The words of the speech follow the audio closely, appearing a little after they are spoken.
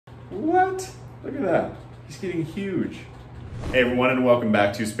What? Look at that. He's getting huge. Hey everyone, and welcome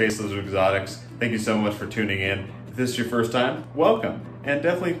back to Space Lizard Exotics. Thank you so much for tuning in. If this is your first time, welcome. And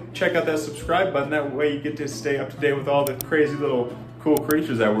definitely check out that subscribe button. That way you get to stay up to date with all the crazy little cool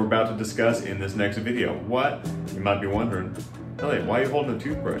creatures that we're about to discuss in this next video. What? You might be wondering, Elliot, why are you holding a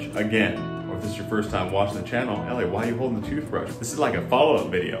toothbrush again? Or if this is your first time watching the channel, Elliot, why are you holding the toothbrush? This is like a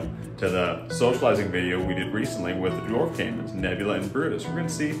follow-up video to the socializing video we did recently with the Dwarf Caimans, Nebula and Brutus. We're gonna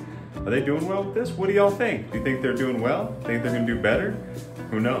see, are they doing well with this? What do y'all think? Do you think they're doing well? Think they're gonna do better?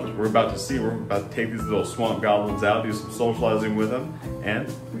 Who knows? We're about to see. We're about to take these little swamp goblins out, do some socializing with them,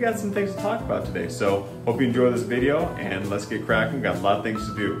 and we got some things to talk about today. So hope you enjoy this video, and let's get cracking. We got a lot of things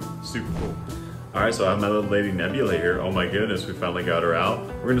to do. Super cool. All right, so I have my little lady Nebula here. Oh my goodness, we finally got her out.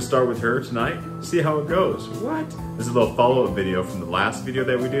 We're gonna start with her tonight, see how it goes. What? This is a little follow-up video from the last video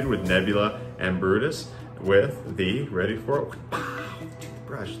that we did with Nebula and Brutus with the, ready for it?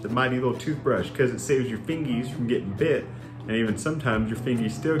 Toothbrush, the mighty little toothbrush, because it saves your fingies from getting bit, and even sometimes your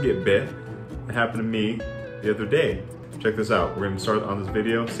fingies still get bit. It happened to me the other day. Check this out. We're gonna start on this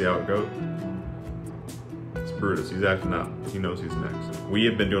video, see how it goes. Brutus, he's acting up. He knows he's next. We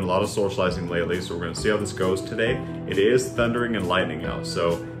have been doing a lot of socializing lately, so we're gonna see how this goes today. It is thundering and lightning out,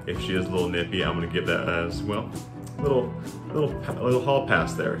 so if she is a little nippy, I'm gonna give that as, well, a little hall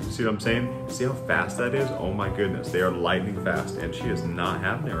pass there. You see what I'm saying? See how fast that is? Oh my goodness, they are lightning fast, and she is not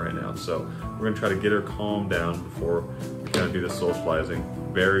having it right now. So we're gonna try to get her calmed down before we kind of do the socializing.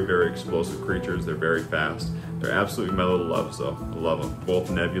 Very, very explosive creatures. They're very fast. They're absolutely my little loves though. I love them.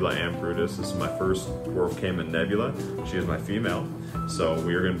 Both Nebula and Brutus. This is my first Dwarf Caiman Nebula. She is my female. So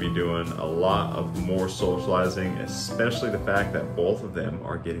we are going to be doing a lot of more socializing, especially the fact that both of them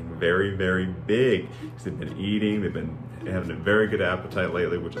are getting very, very big. They've been eating, they've been having a very good appetite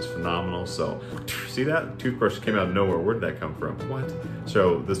lately, which is phenomenal. So see that? Toothbrush came out of nowhere. Where did that come from? What?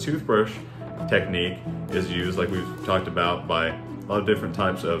 So this toothbrush technique is used, like we've talked about, by a lot of different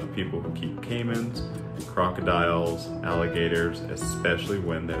types of people who keep caimans, crocodiles, alligators, especially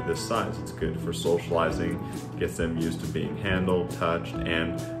when they're this size. It's good for socializing, gets them used to being handled, touched,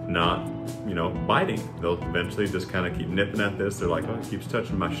 and not, you know, biting. They'll eventually just kind of keep nipping at this. They're like, oh, it keeps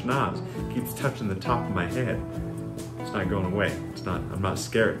touching my schnoz, keeps touching the top of my head. It's not going away. It's not, I'm not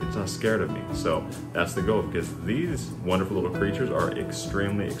scared. It's not scared of me. So that's the goal, because these wonderful little creatures are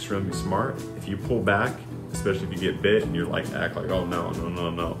extremely, extremely smart. If you pull back, especially if you get bit and you're like, act like, oh no, no, no,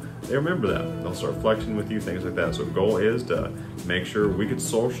 no. They remember that. They'll start flexing with you, things like that. So the goal is to make sure we could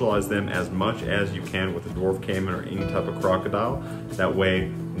socialize them as much as you can with a dwarf caiman or any type of crocodile. That way,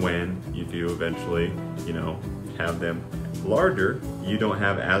 when you do eventually, you know, have them larger, you don't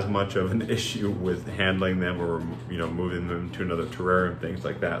have as much of an issue with handling them or, you know, moving them to another terrarium, things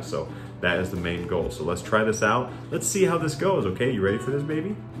like that. So that is the main goal. So let's try this out. Let's see how this goes, okay? You ready for this,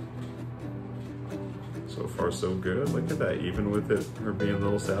 baby? So far, so good. Look at that. Even with it, her being a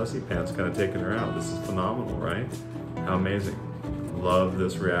little sassy pants, kind of taking her out. This is phenomenal, right? How amazing. Love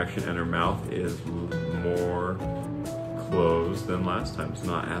this reaction. And her mouth is more closed than last time. It's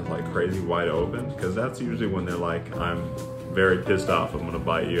not as like crazy wide open, because that's usually when they're like, I'm very pissed off. I'm gonna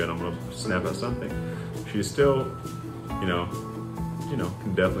bite you and I'm gonna snap at something. She's still, you know,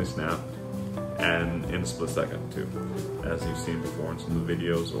 can definitely snap, and in a split second too, as you've seen before in some of the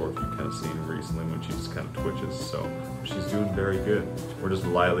videos, or if you've kind of seen recently when she just kind of twitches. So she's doing very good. We're just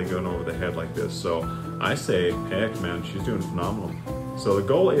lightly going over the head like this. So I say, heck man, she's doing phenomenal. So the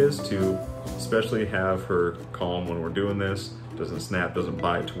goal is to especially have her calm when we're doing this, doesn't snap, doesn't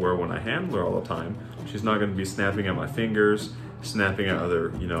bite, to where when I handle her all the time, she's not gonna be snapping at my fingers, snapping at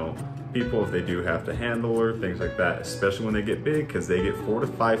other, you know, people if they do have to handle her, things like that, especially when they get big, because they get 4 to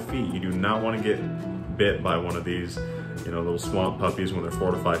 5 feet. You do not want to get bit by one of these, you know, little swamp puppies when they're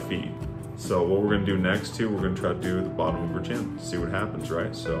 4 to 5 feet. So what we're gonna do next too, we're gonna try to do the bottom of her chin, see what happens,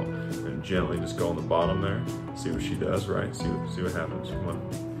 right? So we're gonna gently just go on the bottom there, see what she does, right? See what happens, come on.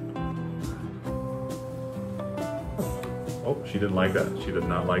 Oh, she didn't like that. She did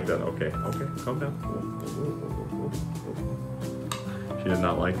not like that. Okay, okay, calm down. She did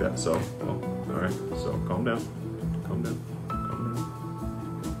not like that, so, all right, so calm down, calm down, calm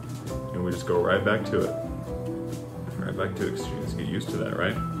down. And we just go right back to it. Right back to it, because she needs to get used to that,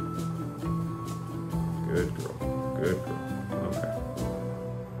 right? Good girl, good girl, okay.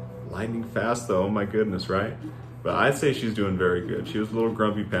 Lightning fast though, oh my goodness, right? But I'd say she's doing very good. She was a little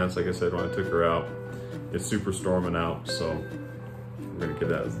grumpy pants, like I said, when I took her out. It's super storming out, so we're gonna give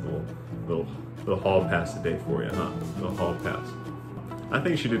that as a little hall pass today for you, huh? Little hall pass. I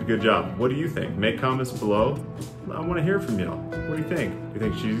think she did a good job. What do you think? Make comments below. I want to hear from y'all. What do you think? Do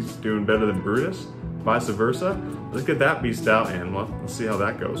you think she's doing better than Brutus? vice versa. Let's get that beast out and well, let's see how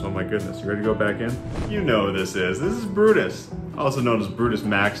that goes. Oh my goodness, you ready to go back in? You know who this is. This is Brutus, also known as Brutus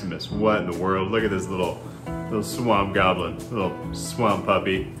Maximus. What in the world? Look at this little swamp goblin, little swamp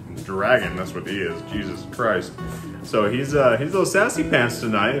puppy. Dragon, that's what he is, Jesus Christ. So he's a little sassy pants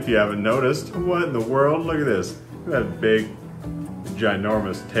tonight, if you haven't noticed. What in the world? Look at this. Look at that big,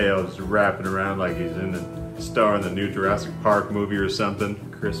 ginormous tail just wrapping around like he's in the star in the new Jurassic Park movie or something.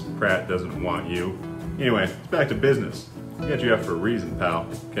 Chris Pratt doesn't want you. Anyway, it's back to business. I got you up for a reason, pal,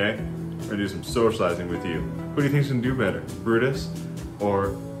 okay? We're gonna do some socializing with you. Who do you think's gonna do better, Brutus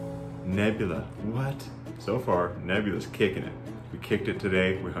or Nebula? What? So far, Nebula's kicking it. We kicked it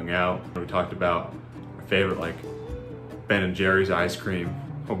today, we hung out, we talked about our favorite, like, Ben & Jerry's ice cream,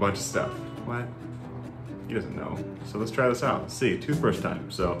 a whole bunch of stuff. What? He doesn't know. So let's try this out. Let's see, toothbrush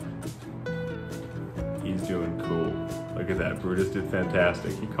time. So, he's doing cool. Look at that, Brutus did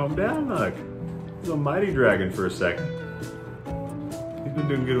fantastic. He calmed down, look. He's a mighty dragon for a second. He's been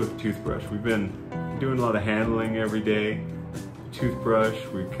doing good with the toothbrush. We've been doing a lot of handling every day. Toothbrush,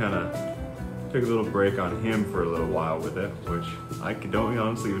 we kind of took a little break on him for a little while with it, which I don't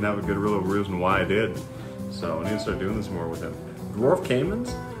honestly even have a good real reason why I did. So I need to start doing this more with him. Dwarf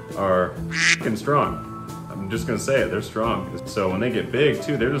Caimans are f***ing strong. I'm just gonna say it, they're strong. So when they get big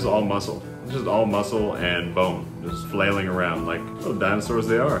too, they're just all muscle. Just all muscle and bone, just flailing around like little dinosaurs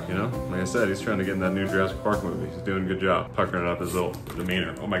they are, you know? Like I said, he's trying to get in that new Jurassic Park movie. He's doing a good job, puckering up his little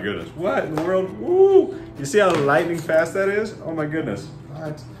demeanor. Oh my goodness, what in the world? Woo! You see how lightning fast that is? Oh my goodness,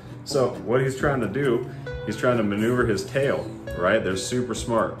 what? So what he's trying to do, he's trying to maneuver his tail, right? They're super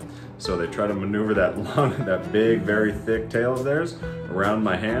smart. So they try to maneuver that long, that big, very thick tail of theirs around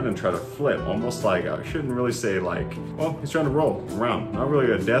my hand and try to flip, almost like, I shouldn't really say like, well, he's trying to roll around. Not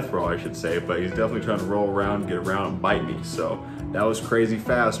really a death roll, I should say, but he's definitely trying to roll around, get around and bite me. So that was crazy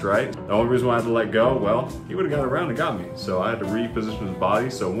fast, right? The only reason why I had to let go, well, he would have got around and got me. So I had to reposition his body.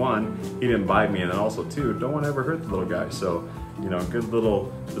 So one, he didn't bite me, and then also two, don't want to ever hurt the little guy. So, you know, good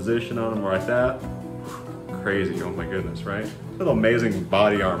little position on him like that. Crazy, oh my goodness, right? Little amazing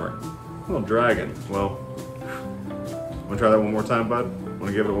body armor. Little dragon. Well, wanna try that one more time, bud?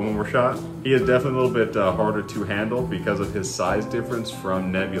 Wanna give it one more shot? He is definitely a little bit harder to handle because of his size difference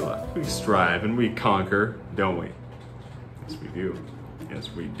from Nebula. We strive and we conquer, don't we? Yes, we do.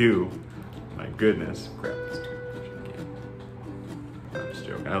 Yes, we do. My goodness. Crap, this toothbrush again. I'm just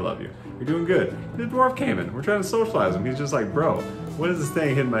joking, I love you. You're doing good. You're the Dwarf Caiman. We're trying to socialize him. He's just like, bro, what is this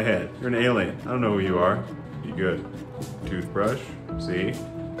thing hitting my head? You're an alien. I don't know who you are. Be good. Toothbrush, see?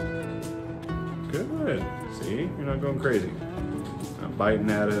 Good. See? You're not going crazy. Not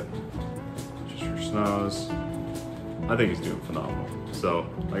biting at it. Just your snaz. I think he's doing phenomenal. So,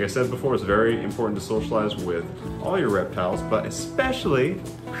 like I said before, it's very important to socialize with all your reptiles, but especially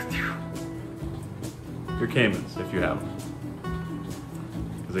your caimans, if you have them.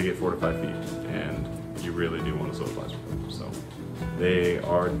 Because they get 4 to 5 feet, and you really do want to socialize with them. So, they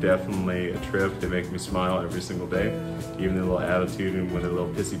are definitely a trip. They make me smile every single day, even their little attitude and when they're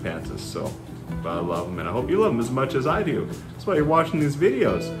little pissy pantses. So, but I love them, and I hope you love them as much as I do. That's why you're watching these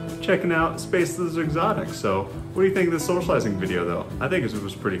videos, checking out Space Lizard Exotics. So, what do you think of this socializing video, though? I think it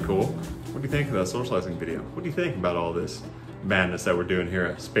was pretty cool. What do you think of that socializing video? What do you think about all this madness that we're doing here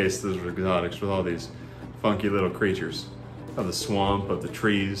at Space Lizard Exotics with all these funky little creatures of the swamp, of the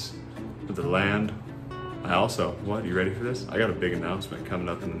trees, of the land? I also, what, you ready for this? I got a big announcement coming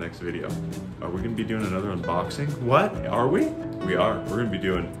up in the next video. Are we gonna be doing another unboxing? What, are we? We are, we're gonna be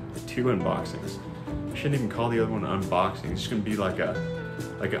doing 2 unboxings. I shouldn't even call the other one unboxing. It's just gonna be like an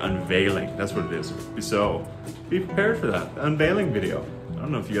unveiling, that's what it is. So, be prepared for that, the unveiling video. I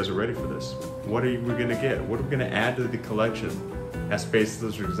don't know if you guys are ready for this. What are we gonna get? What are we gonna add to the collection at Space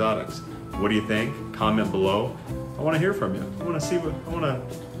Lizard Exotics? What do you think? Comment below. I wanna hear from you. I wanna see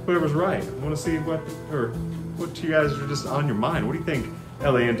whoever's right. I want to see what you guys are just on your mind. What do you think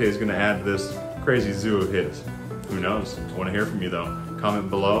Eliente is going to add to this crazy zoo of his? Who knows? I want to hear from you though. Comment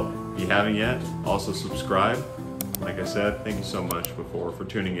below if you haven't yet. Also subscribe. Like I said, thank you so much for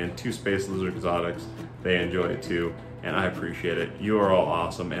tuning in to Space Lizard Exotics. They enjoy it too, and I appreciate it. You are all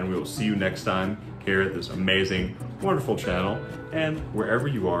awesome, and we will see you next time here at this amazing, wonderful channel. And wherever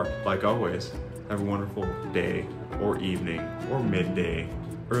you are, like always, have a wonderful day or evening or midday,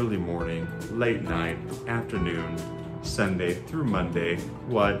 early morning, late night, afternoon, Sunday through Monday,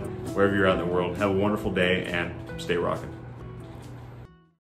 wherever you're out in the world. Have a wonderful day and stay rocking.